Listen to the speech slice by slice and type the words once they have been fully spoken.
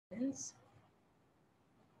comments.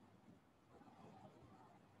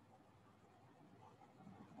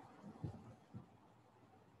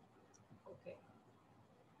 Okay.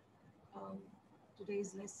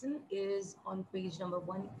 Today's lesson is on page number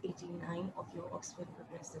 189 of your Oxford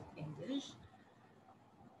Progressive English.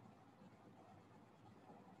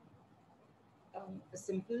 A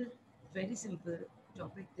simple, very simple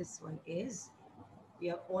topic this one is. We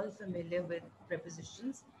are all familiar with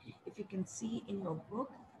prepositions. If you can see in your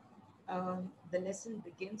book, the lesson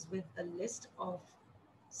begins with a list of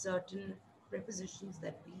certain prepositions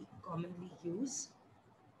that we commonly use.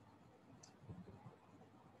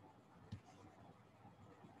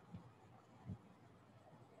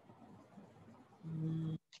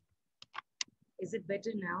 Is it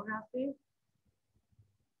better now, Rafi?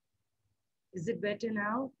 Is it better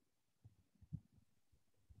now?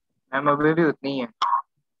 Ma'am अभी भी उतनी है.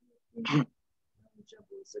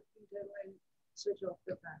 Switch off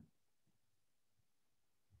the fan.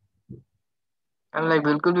 Ma'am like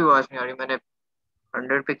बिल्कुल भी आवाज नहीं आ रही. मैंने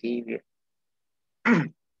 100 पे की हुई है.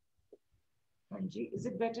 Anji, is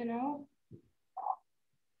it better now?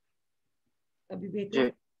 Abhi ji.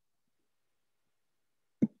 better?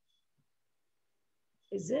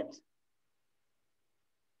 Is it?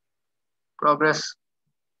 Progress.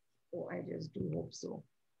 Oh, I just do hope so.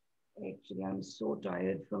 Actually, I'm so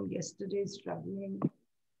tired from yesterday's traveling.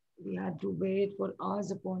 We had to wait for hours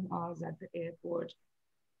upon hours at the airport.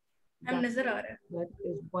 That is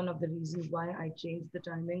one of the reasons why I changed the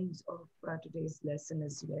timings of today's lesson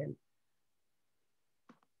as well.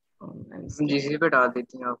 GC पे डाल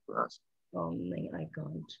देती हैं आपको class. नहीं, I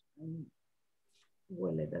can't. वो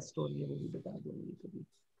अलग story है, वो भी बता दूंगी कभी.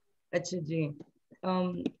 अच्छा जी.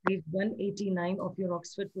 Page 189 of your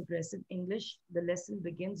Oxford Progressive English. The lesson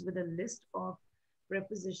begins with a list of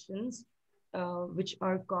prepositions which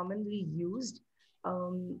are commonly used.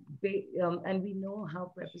 And we know how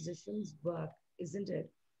prepositions work, isn't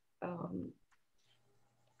it?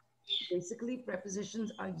 Basically,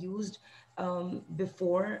 prepositions are used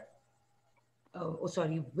before,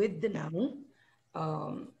 with the noun,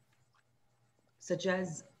 such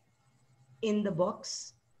as in the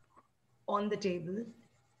box, on the table,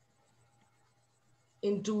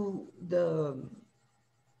 into the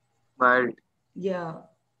World. Yeah.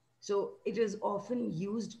 So it is often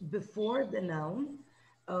used before the noun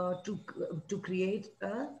to create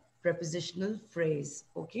a prepositional phrase.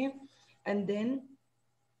 Okay. And then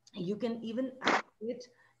you can even add it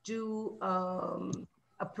to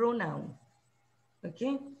a pronoun.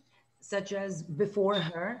 Okay. Such as before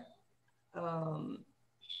her,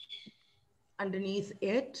 underneath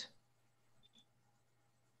it,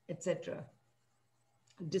 etc.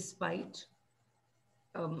 Despite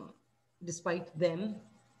them.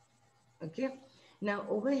 Okay. Now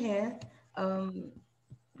over here,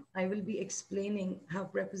 I will be explaining how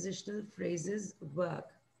prepositional phrases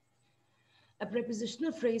work. A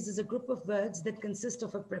prepositional phrase is a group of words that consist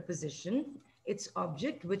of a preposition, its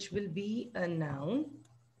object, which will be a noun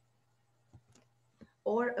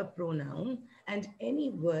or a pronoun, and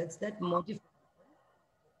any words that modify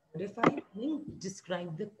meaning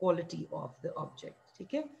describe the quality of the object.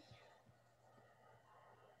 Okay.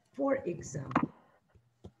 For example,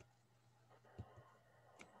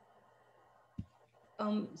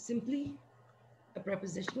 simply, a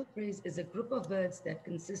prepositional phrase is a group of words that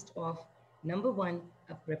consist of, number one,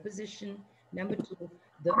 a preposition, number two,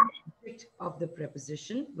 the object of the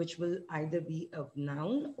preposition, which will either be a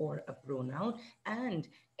noun or a pronoun, and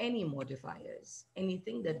any modifiers,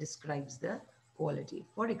 anything that describes the quality.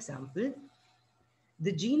 For example,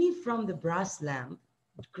 the genie from the brass lamp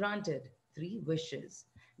granted 3 wishes.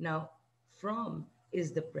 Now, from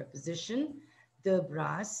is the preposition, the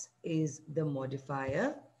brass is the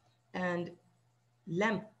modifier, and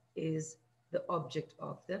lamp is the object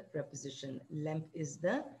of the preposition. Lamp is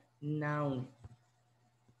the noun.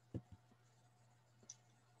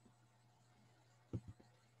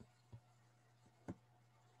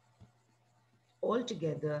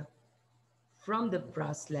 Altogether, from the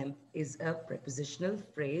brass lamp is a prepositional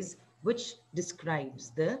phrase which describes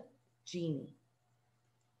the genie.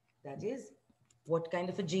 That is, what kind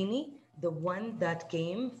of a genie? The one that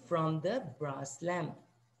came from the brass lamp.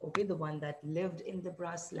 Okay, the one that lived in the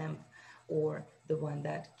brass lamp, or the one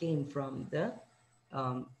that came from the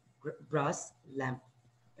brass lamp.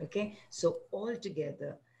 Okay, so all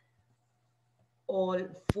together, all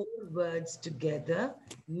 4 words together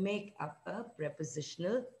make up a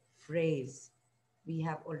prepositional phrase. We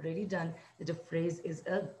have already done that a phrase is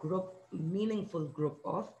a group, meaningful group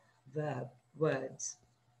of words.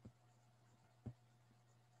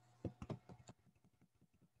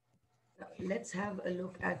 let's have a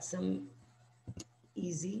look at some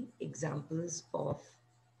easy examples of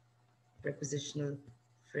prepositional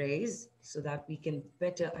phrase so that we can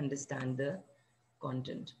better understand the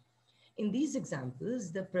content. In these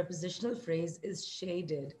examples, the prepositional phrase is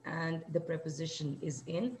shaded and the preposition is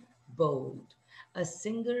in bold. A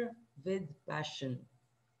singer with passion,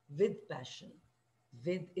 with passion.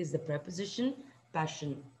 With is the preposition,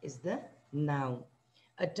 passion is the noun.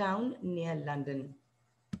 A town near London.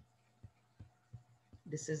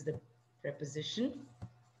 This is the preposition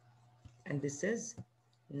and this is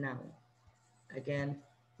noun. Again,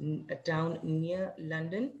 a town near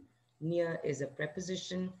London. Near is a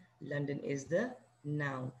preposition. London is the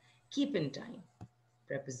noun. Keep in time.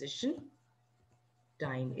 Preposition.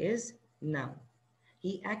 Time is noun.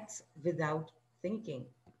 He acts without thinking.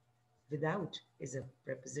 Without is a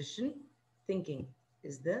preposition. Thinking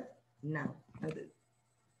is the noun. Now the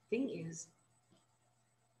thing is,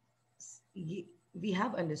 we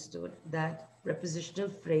have understood that prepositional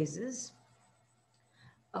phrases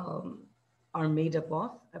um, are made up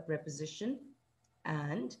of a preposition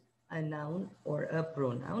and a noun or a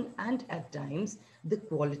pronoun, and at times the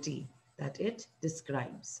quality that it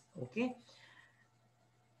describes. Okay.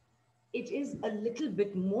 It is a little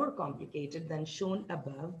bit more complicated than shown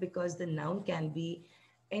above because the noun can be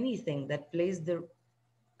anything that plays the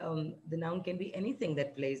noun can be anything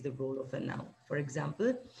that plays the role of a noun. For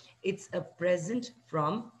example, it's a present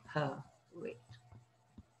from her. Wait.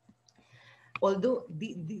 Although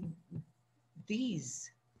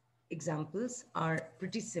these examples are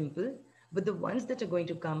pretty simple, but the ones that are going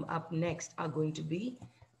to come up next are going to be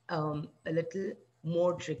a little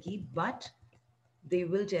more tricky, but they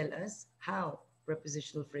will tell us how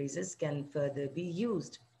prepositional phrases can further be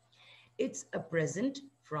used. It's a present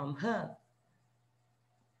from her.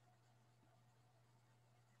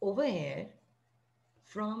 Over here,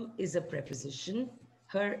 from is a preposition,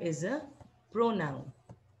 her is a pronoun.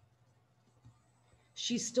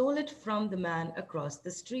 She stole it from the man across the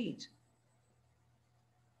street.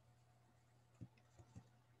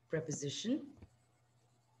 Preposition,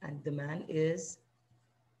 and the man is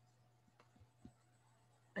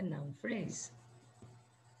a noun phrase.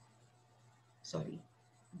 Sorry,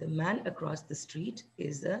 the man across the street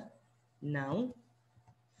is a noun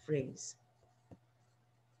phrase.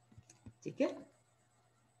 Okay?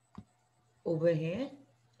 Over here,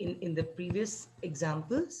 in the previous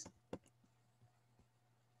examples,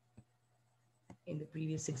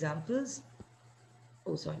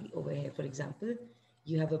 oh sorry, over here, for example,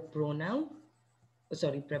 you have a pronoun, oh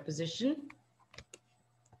sorry, preposition,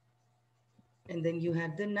 and then you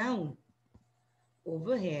had the noun.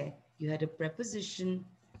 Over here, you had a preposition,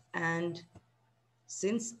 and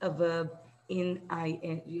since a verb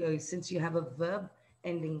since you have a verb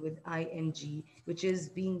ending with ing, which is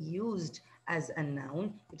being used as a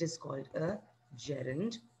noun, it is called a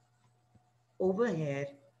gerund. Over here,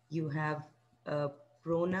 you have a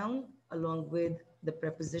pronoun along with the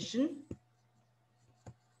preposition.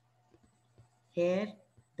 Here,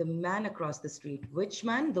 the man across the street. Which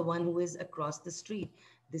man? The one who is across the street.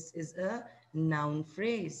 This is a noun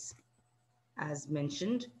phrase, as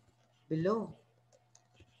mentioned below.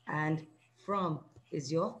 And from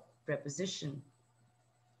is your preposition.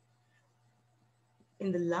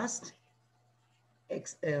 In the last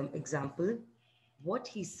example, what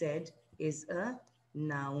he said is a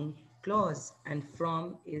noun clause, and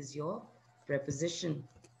from is your preposition.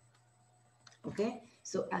 Okay,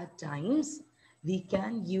 so at times we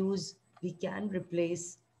can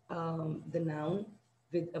replace the noun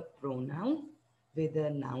with a pronoun, with a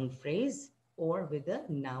noun phrase, or with a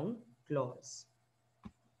noun clause.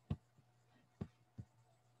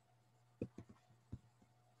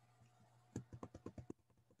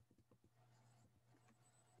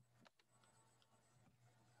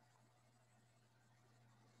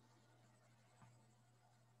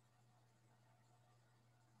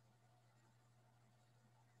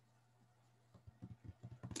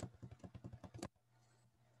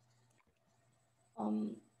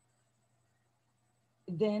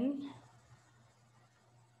 Then,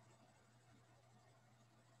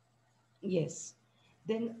 yes,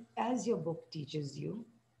 then as your book teaches you,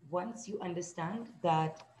 once you understand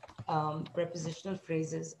that prepositional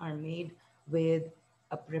phrases are made with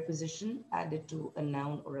a preposition added to a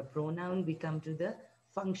noun or a pronoun, we come to the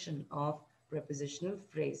function of prepositional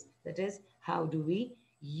phrase. That is, how do we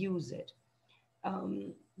use it?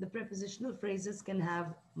 The prepositional phrases can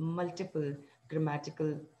have multiple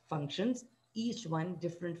grammatical functions, each one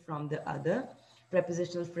different from the other.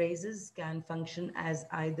 Prepositional phrases can function as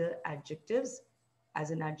either adjectives.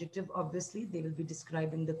 As an adjective, obviously, they will be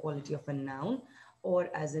describing the quality of a noun, or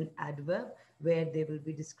as an adverb where they will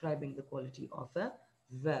be describing the quality of a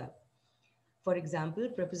verb. For example,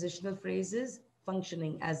 prepositional phrases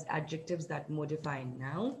functioning as adjectives that modify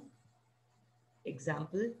noun.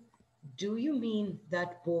 Example, do you mean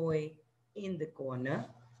that boy in the corner?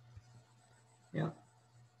 Now,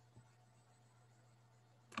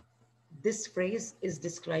 this phrase is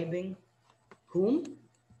describing whom?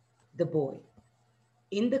 The boy.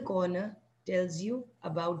 In the corner tells you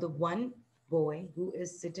about the one boy who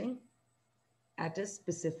is sitting at a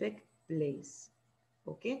specific place.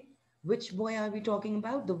 Okay? Which boy are we talking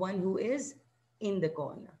about? The one who is in the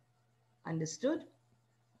corner. Understood?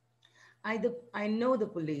 I know the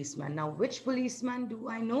policeman. Now, which policeman do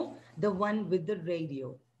I know? The one with the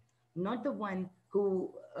radio, not the one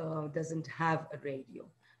who doesn't have a radio,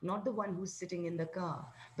 not the one who's sitting in the car,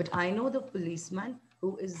 but I know the policeman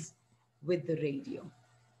who is with the radio.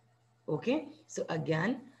 Okay, so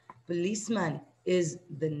again, policeman is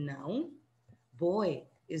the noun, boy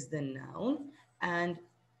is the noun, and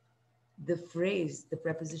the phrase, the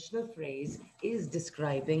prepositional phrase, is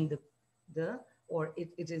describing the or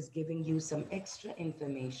it is giving you some extra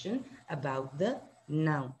information about the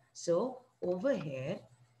noun. So over here,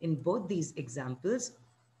 in both these examples,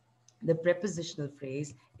 the prepositional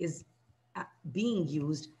phrase is being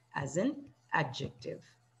used as an adjective.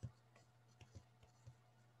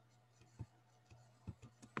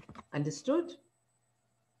 Understood?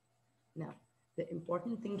 Now, the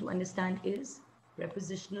important thing to understand is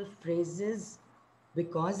prepositional phrases,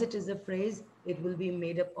 because it is a phrase, it will be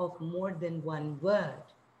made up of more than one word.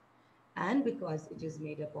 And because it is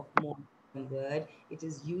made up of more than one word, it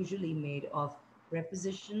is usually made of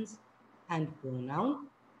prepositions and pronoun,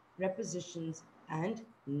 prepositions and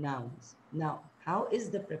nouns. Now, how is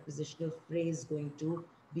the prepositional phrase going to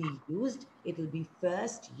be used? It will be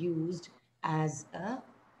first used as a,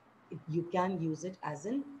 you can use it as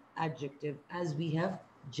an adjective, as we have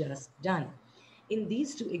just done. In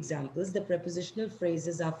these two examples, the prepositional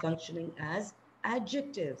phrases are functioning as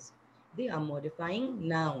adjectives. They are modifying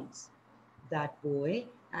nouns, that boy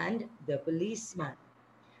and the policeman.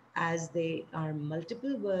 As they are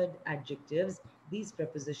multiple word adjectives, these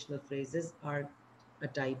prepositional phrases are a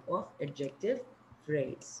type of adjective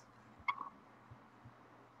phrase.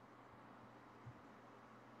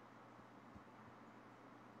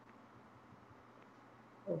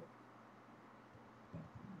 Oh,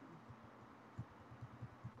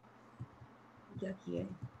 क्या किया है?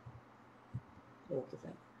 Okay,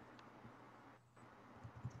 fine.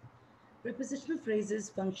 Prepositional phrases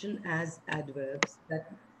function as adverbs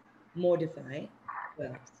that modify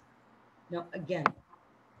verbs. Now, again,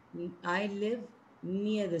 I live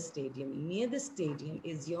near the stadium. Near the stadium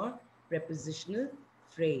is your prepositional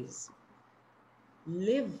phrase.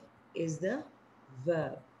 Live is the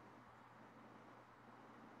verb.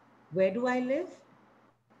 Where do I live?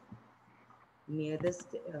 Near the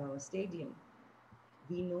stadium.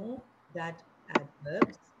 We know that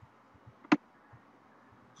adverbs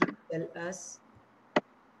tell us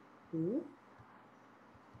who,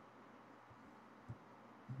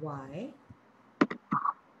 why,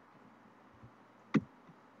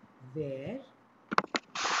 where.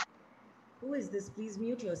 Who is this? Please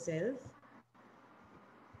mute yourself.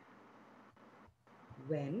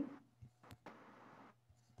 When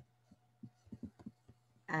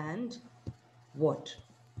and what.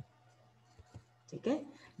 Okay?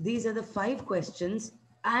 These are the 5 questions,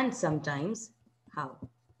 and sometimes how.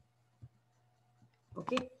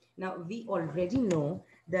 Okay? Now, we already know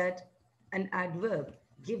that an adverb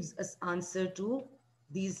gives us answer to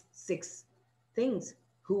these 6 things: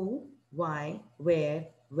 who, why, where,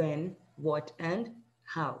 when, what, and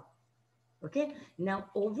how. Okay? Now,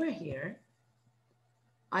 over here,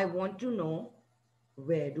 I want to know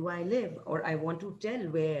where do I live, or I want to tell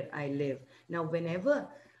where I live. Now, whenever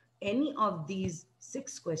any of these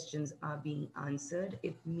 6 questions are being answered,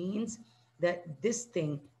 it means that this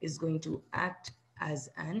thing is going to act as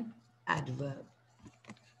an adverb.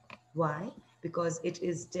 Why? Because it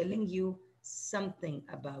is telling you something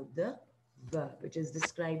about the verb. It is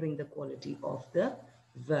describing the quality of the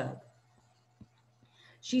verb.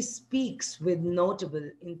 She speaks with notable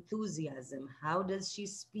enthusiasm. How does she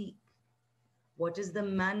speak? What is the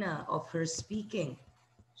manner of her speaking?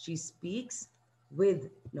 She speaks with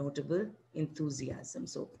notable enthusiasm.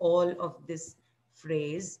 So all of this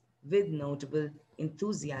phrase, with notable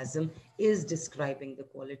enthusiasm, is describing the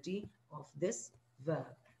quality of this verb.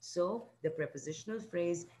 So the prepositional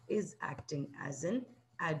phrase is acting as an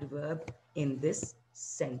adverb in this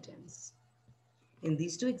sentence. In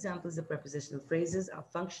these 2 examples, the prepositional phrases are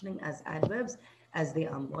functioning as adverbs as they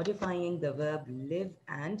are modifying the verb live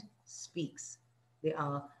and speaks. They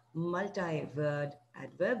are multi-word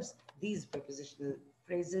adverbs. These prepositional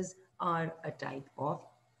phrases are a type of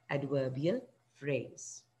adverbial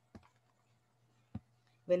phrase.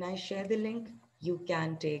 When I share the link, you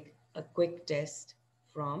can take a quick test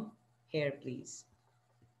from here, please.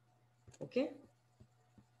 Okay?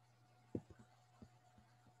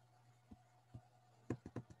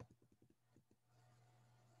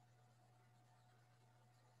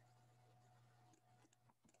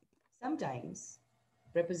 Sometimes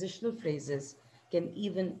prepositional phrases can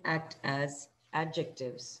even act as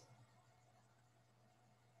adjectives.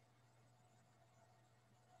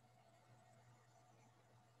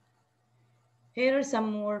 Here are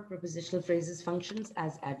some more prepositional phrases functions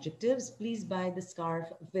as adjectives. Please buy the scarf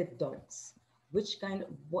with dots.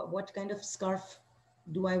 What kind of scarf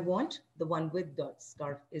do I want? The one with dots.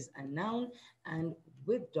 Scarf is a noun and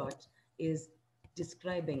with dot is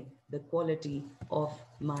describing the quality of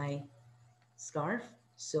my scarf.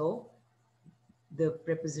 So the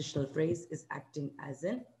prepositional phrase is acting as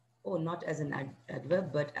an, or not as an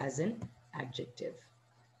adverb, but as an adjective.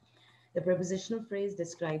 The prepositional phrase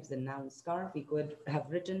describes the noun scarf. We could have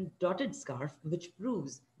written dotted scarf, which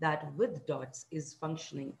proves that with dots is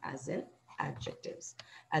functioning as an adjectives,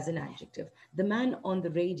 as an adjective. The man on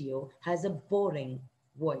the radio has a boring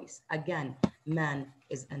voice. Again, man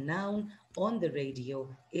is a noun. On the radio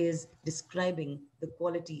is describing the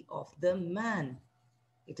quality of the man.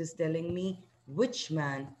 It is telling me which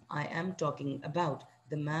man I am talking about.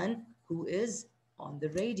 The man who is on the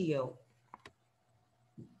radio.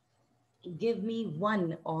 Give me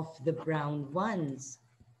one of the brown ones.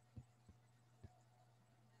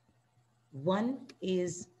 One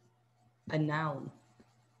is a noun,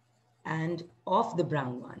 and of the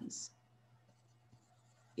brown ones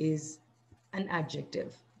is an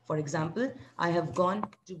adjective. For example, I have gone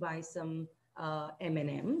to buy some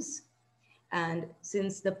M&Ms, and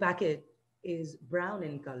since the packet is brown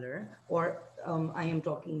in color, or I am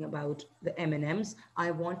talking about the M&Ms,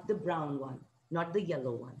 I want the brown one, not the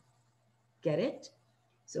yellow one. Get it?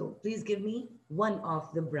 So please give me one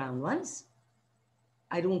of the brown ones.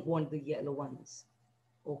 I don't want the yellow ones.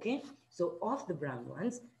 Okay? So of the brown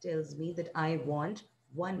ones tells me that I want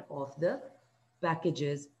one of the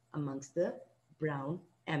packages amongst the brown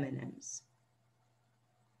M&Ms.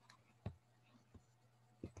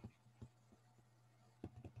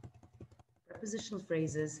 Prepositional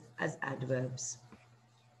phrases as adverbs.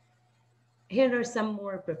 Here are some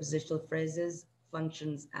more prepositional phrases,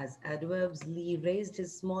 functions as adverbs. Lee raised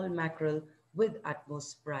his small mackerel with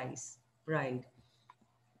utmost pride.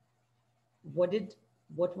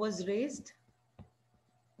 What was raised?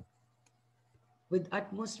 With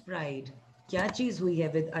utmost pride. क्या चीज हुई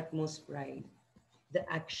है with utmost pride? The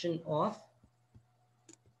action of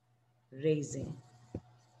raising.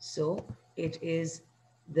 So it is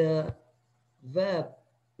the verb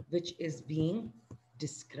which is being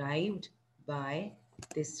described by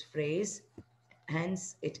this phrase.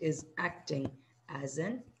 Hence, it is acting as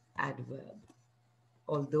an adverb.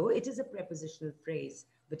 Although it is a prepositional phrase,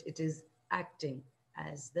 but it is acting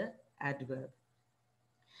as the adverb.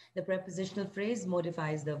 The prepositional phrase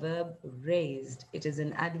modifies the verb raised. It is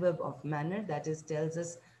an adverb of manner, that is, tells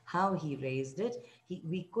us how he raised it.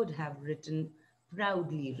 We could have written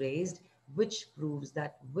proudly raised, which proves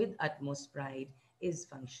that with utmost pride is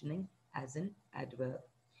functioning as an adverb.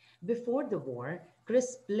 Before the war,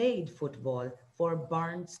 Chris played football for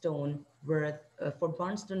Barnstoneworth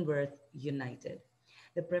United.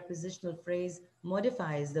 The prepositional phrase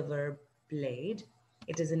modifies the verb played.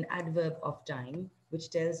 It is an adverb of time which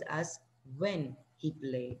tells us when he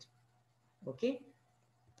played. Okay?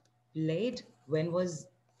 Played, when was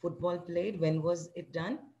football played? When was it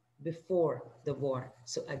done? Before the war.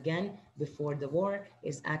 So again, before the war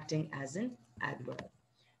is acting as an adverb.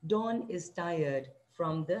 Dawn is tired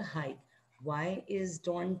from the hike. Why is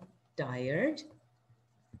Dawn tired?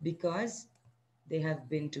 Because they have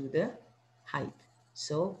been to the hike.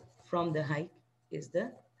 So from the hike is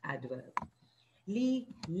the adverb. Lee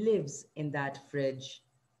lives in that fridge.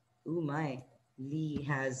 Oh my, Lee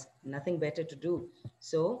has nothing better to do.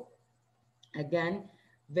 So again,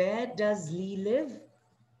 where does Lee live?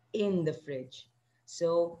 In the fridge.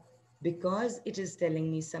 So because it is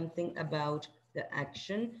telling me something about the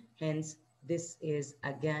action, hence this is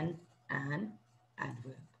again an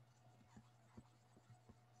adverb.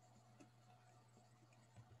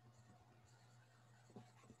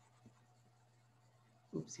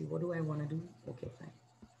 Oopsie, what do I want to do? Okay, fine.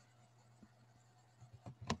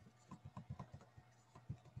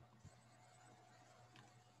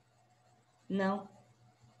 Now,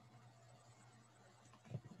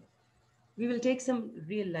 we will take some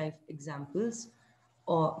real life examples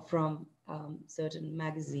or from certain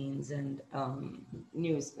magazines and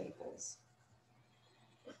newspapers.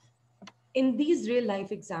 In these real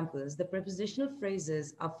life examples, the prepositional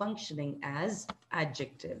phrases are functioning as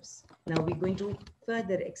adjectives. Now we're going to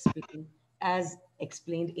further explain, as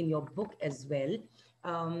explained in your book as well.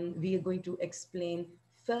 We are going to explain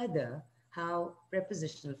further how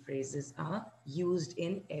prepositional phrases are used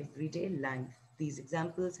in everyday life. These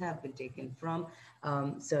examples have been taken from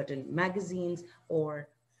certain magazines or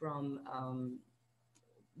from,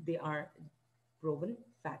 they are proven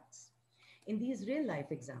facts. In these real life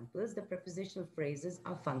examples, the prepositional phrases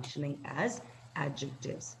are functioning as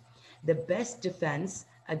adjectives. The best defense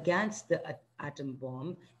against the atom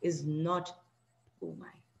bomb is not, oh my,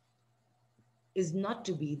 is not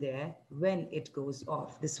to be there when it goes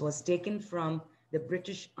off. This was taken from the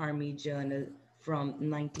British Army Journal from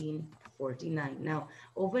 1949. Now,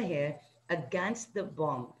 over here, against the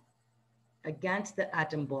bomb, against the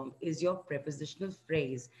atom bomb is your prepositional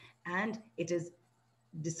phrase, and it is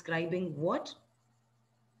describing what?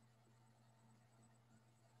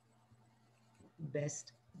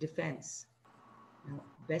 Best defense. Now,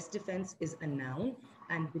 best defense is a noun,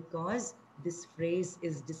 and because this phrase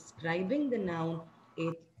is describing the noun,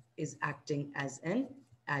 it is acting as an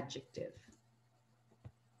adjective.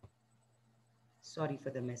 Sorry for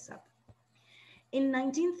the mess up. In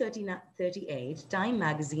 1938, Time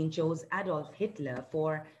magazine chose Adolf Hitler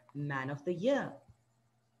for Man of the Year.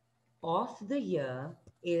 Of the year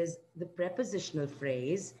is the prepositional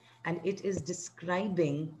phrase, and it is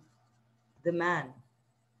describing the man.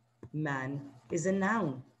 Man is a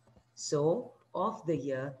noun. So, of the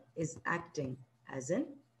year is acting as an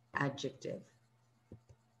adjective.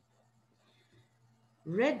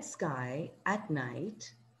 Red sky at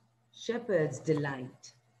night, shepherd's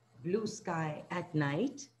delight. Blue sky at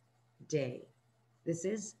night, day. This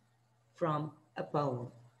is from a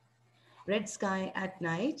poem. Red sky at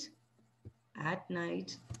night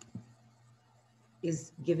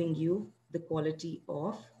is giving you the quality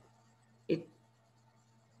of it.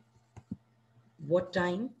 What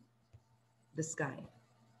time? The sky.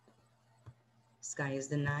 Sky is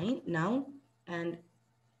the noun, and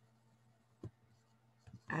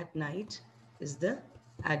at night is the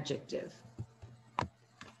adjective.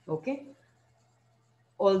 Okay?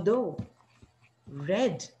 Although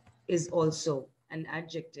red is also an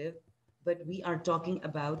adjective, but we are talking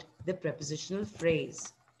about the prepositional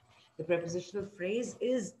phrase. The prepositional phrase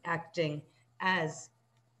is acting as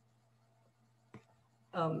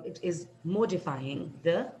it is modifying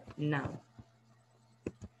the noun.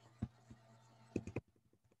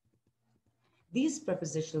 These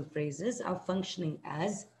prepositional phrases are functioning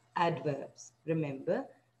as adverbs. Remember,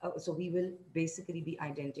 so we will basically be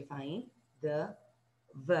identifying the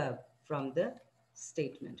verb from the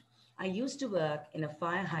statement. I used to work in a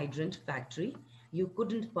fire hydrant factory. You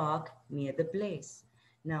couldn't park near the place.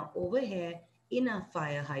 Now, over here, in a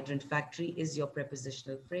fire hydrant factory is your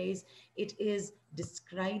prepositional phrase. It is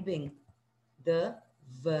describing the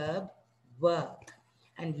verb work.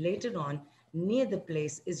 And later on, near the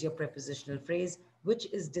place is your prepositional phrase,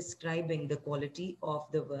 which is describing the quality of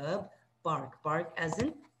the verb park. Park as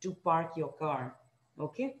in to park your car.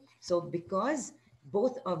 Okay? So because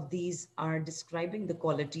both of these are describing the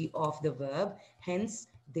quality of the verb, hence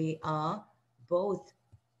they are both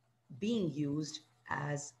being used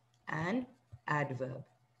as an adverb.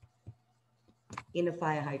 In a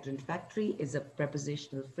fire hydrant factory is a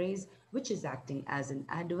prepositional phrase which is acting as an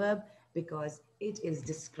adverb because it is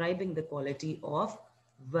describing the quality of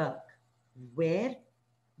work. Where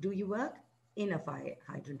do you work? In a fire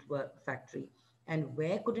hydrant factory. And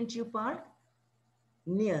where couldn't you park?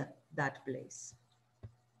 Near that place.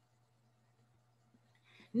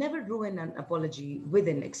 Never ruin an apology with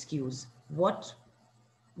an excuse. What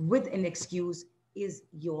with an excuse is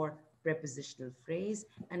your prepositional phrase,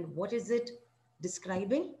 and what is it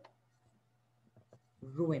describing?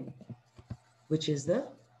 Ruin, which is the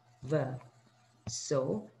verb.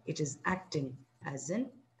 So it is acting as an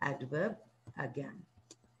adverb again.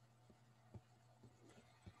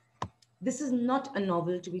 This is not a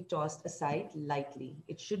novel to be tossed aside lightly.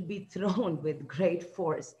 It should be thrown with great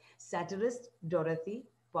force. Satirist Dorothy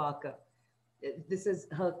Parker. This is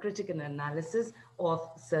her critical analysis of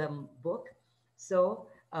some book. So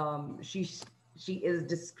she is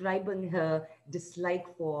describing her dislike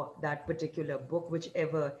for that particular book,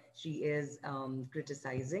 whichever she is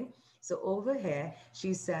criticizing. So over here,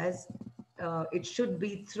 she says it should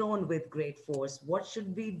be thrown with great force. What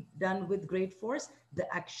should be done with great force? The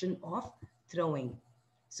action of throwing.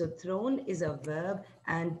 So thrown is a verb,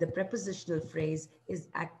 and the prepositional phrase is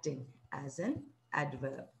acting as an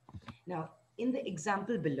adverb. Now, in the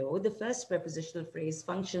example below, the first prepositional phrase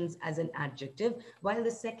functions as an adjective while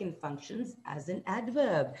the second functions as an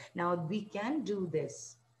adverb. Now we can do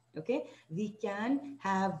this. Okay, we can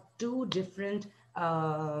have two different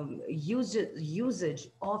usage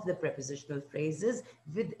of the prepositional phrases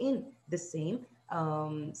within the same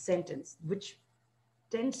sentence, which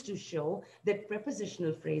tends to show that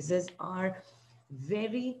prepositional phrases are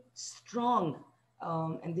very strong,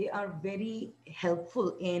 and they are very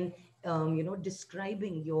helpful in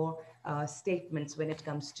describing your statements when it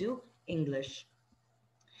comes to English.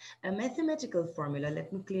 A mathematical formula,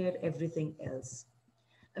 let me clear everything else.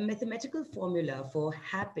 A mathematical formula for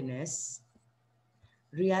happiness: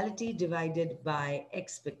 reality divided by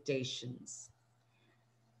expectations.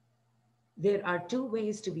 There are two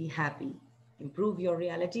ways to be happy: improve your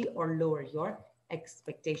reality or lower your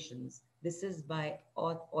expectations. This is by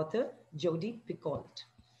author Jodi Picoult.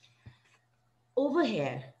 Over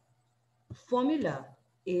here, formula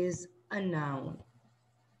is a noun,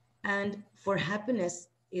 and for happiness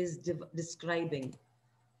is describing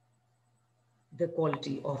the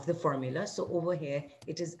quality of the formula. So over here,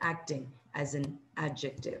 it is acting as an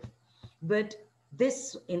adjective. But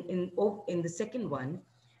this, in the second one,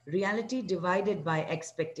 reality divided by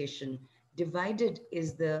expectation. Divided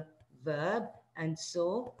is the verb, and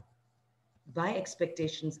so by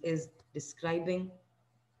expectations is describing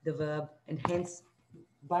the verb, and hence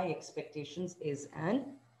by expectations is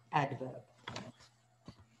an adverb.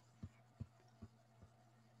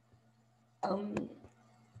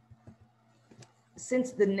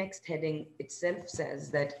 Since the next heading itself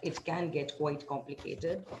says that it can get quite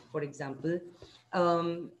complicated, for example,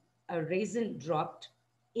 a raisin dropped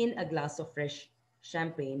in a glass of fresh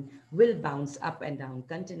champagne will bounce up and down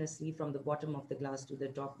continuously from the bottom of the glass to the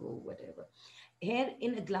top, or whatever. Here,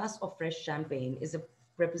 in a glass of fresh champagne is a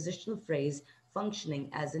prepositional phrase functioning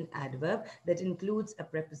as an adverb that includes a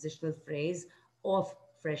prepositional phrase of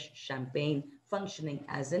fresh champagne functioning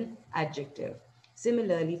as an adjective.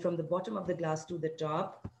 Similarly, from the bottom of the glass to the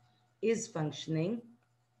top is functioning.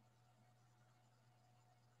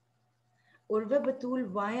 Urva Batul,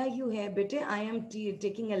 why are you here, bete? I am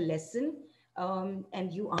taking a lesson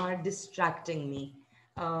and you are distracting me.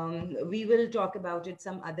 We will talk about it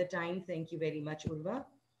some other time. Thank you very much, Urva.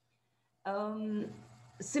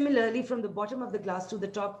 Similarly, from the bottom of the glass to the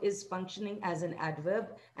top is functioning as an adverb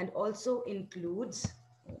and also includes,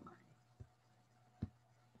 oh my,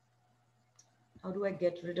 how do I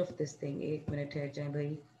get rid of this thing? 1 minute hai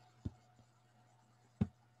bhai.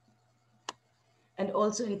 And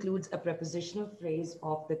also includes a prepositional phrase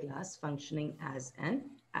of the glass functioning as an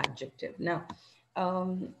adjective. Now,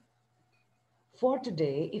 for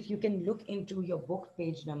today, if you can look into your book,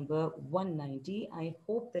 page number 190, I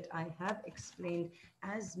hope that I have explained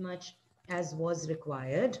as much as was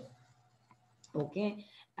required. Okay,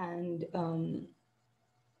 and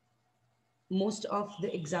most of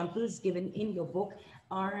the examples given in your book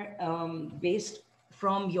are based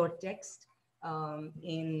from your text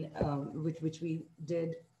with which we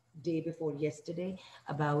did day before yesterday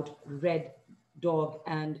about Red Dog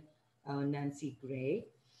and Nancy Gray.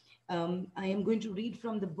 I am going to read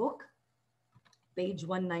from the book, page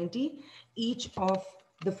 190. Each of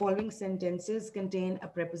the following sentences contain a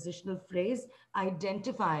prepositional phrase.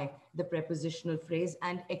 Identify the prepositional phrase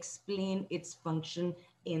and explain its function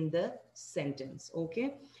in the sentence.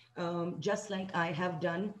 Okay, just like I have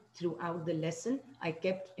done throughout the lesson, I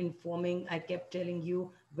kept telling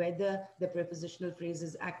you whether the prepositional phrase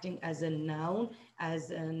is acting as a noun,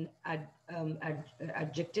 as an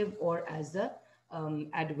adjective, or as a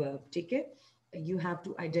adverb. Okay, you have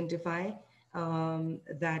to identify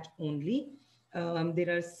that only.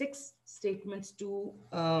 There are 6 statements to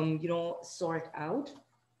sort out,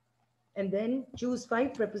 and then choose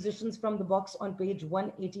 5 prepositions from the box on page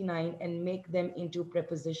 189 and make them into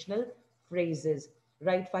prepositional phrases.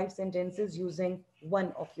 Write 5 sentences using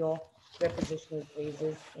one of your prepositional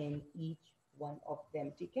phrases in each one of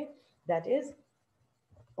them. Okay, that is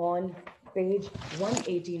on page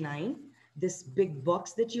 189. This big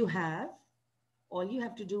box that you have, all you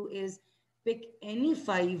have to do is pick any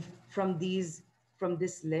 5 from this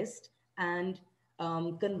list and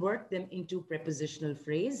convert them into prepositional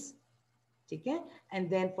phrase. Okay? And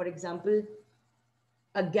then, for example,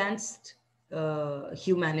 against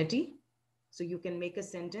humanity. So you can make a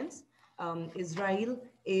sentence. Israel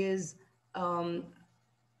is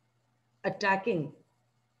attacking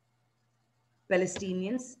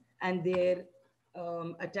Palestinians, and their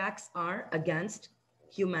attacks are against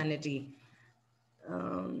humanity.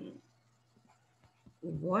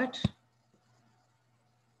 What?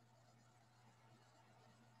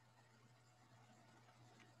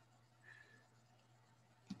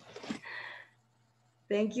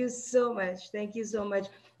 Thank you so much. Thank you so much.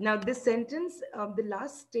 Now, this sentence, the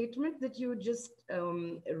last statement that you just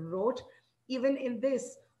wrote, even in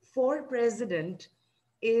this, for president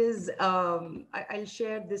is, I'll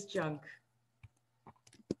share this chunk.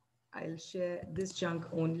 I'll share this chunk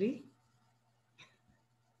only.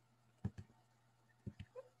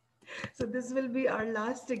 So, this will be our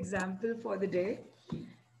last example for the day.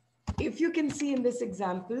 If you can see in this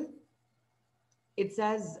example, it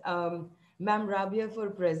says, Ma'am Rabia for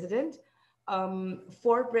president.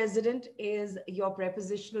 For president is your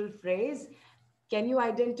prepositional phrase. Can you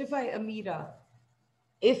identify Amira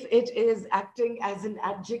if it is acting as an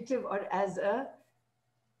adjective or as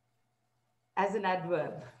an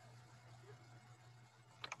adverb?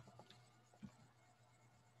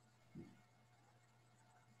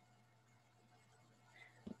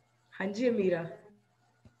 Hanji Amira.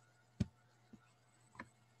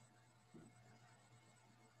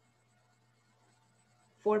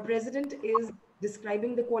 For president is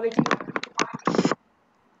describing the quality of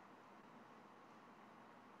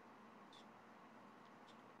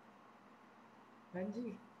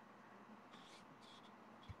Hanji.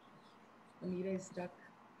 Amira is stuck.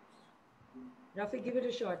 Rafi, give it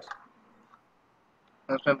a shot.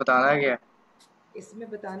 उसमें बताना क्या है? इसमें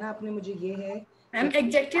बताना आपने मुझे ये है Ma'am,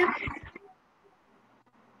 adjective.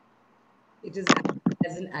 it is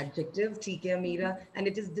as an adjective, ठीक है Amira, and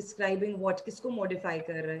it is describing what, किसको modify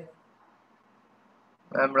कर रहा है?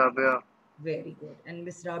 Ma'am Rabia. Very good. And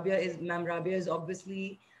Miss Rabia is, Ma'am Rabia is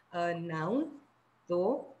obviously a noun,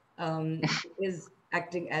 though it is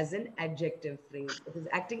acting as an adjective phrase. It is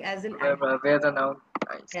acting as an ma'am adjective. Rabia the noun.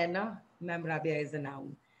 Nice. है ना? Ma'am Rabia is a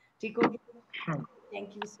noun. ठीक हो गया?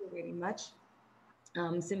 Thank you so very much.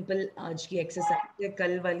 Simple आज की exercise है,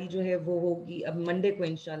 कल वाली जो है वो होगी, अब मंडे को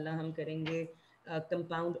इंशाल्लाह हम करेंगे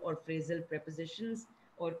कंपाउंड और फ्रेजल प्रेपोजिशंस,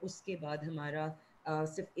 और उसके बाद हमारा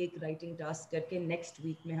सिर्फ एक राइटिंग टास्क करके नेक्स्ट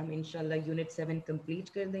वीक में हम इंशाल्लाह यूनिट 7 कंप्लीट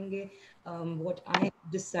कर देंगे. What I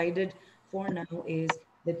have decided for now is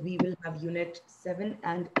that we will have unit 7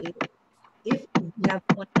 and 8. If we have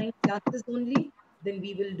online classes only, then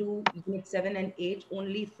we will do unit 7 and 8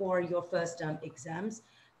 only for your first term exams,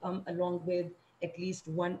 along with at least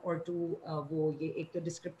one or two वो ये एक तो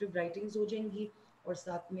descriptive writings हो जाएंगी, और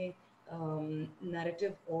साथ में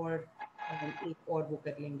narrative, और एक और वो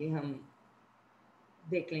कर लेंगे हम,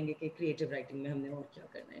 देख लेंगे कि creative writing में हमने और क्या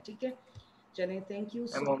करना है. ठीक है, चलें. Thank you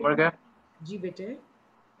ma'am so homework much. है? जी बेटे.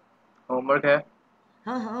 होमवर्क है?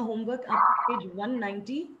 हाँ हाँ, होमवर्क आपका पेज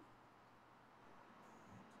 190.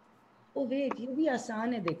 ओ वेट, ये भी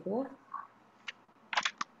आसान है देखो.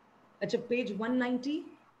 अच्छा, page 190,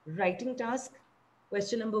 writing task,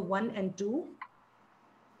 question number 1 and 2.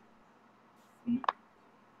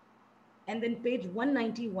 And then page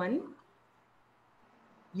 191,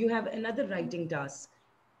 you have another writing task.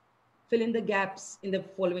 Fill in the gaps in the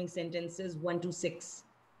following sentences 1 to 6.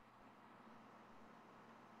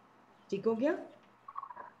 ठीक हो गया?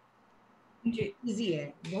 जी. इजी है,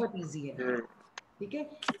 बहुत इजी है. ठीक है,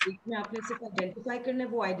 इसमें आपने सिर्फ आइडेंटिफाई करना है.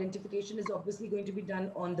 वो identification is obviously going to be done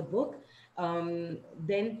on the book.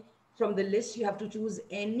 Then from the list you have to choose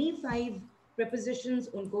any 5 prepositions,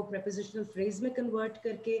 उनको prepositional phrase में convert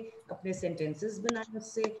करके अपने sentences बनाए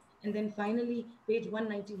उससे. And then finally page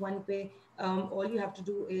 191 पे all you have to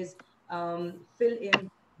do is fill in,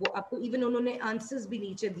 वो आपको even उन्होंने answers भी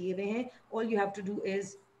नीचे दिए हुए हैं. All you have to do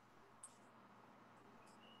is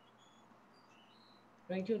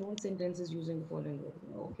write your own sentences using the following word.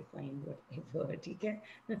 Okay, fine, whatever. ठीक है.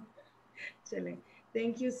 चलें.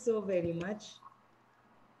 Thank you so very much.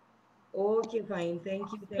 Okay, fine.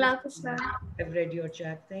 Thank you. Thank you. Ma'am. I've read your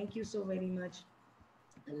chat. Thank you so very much.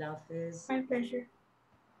 Allah Hafiz. My pleasure.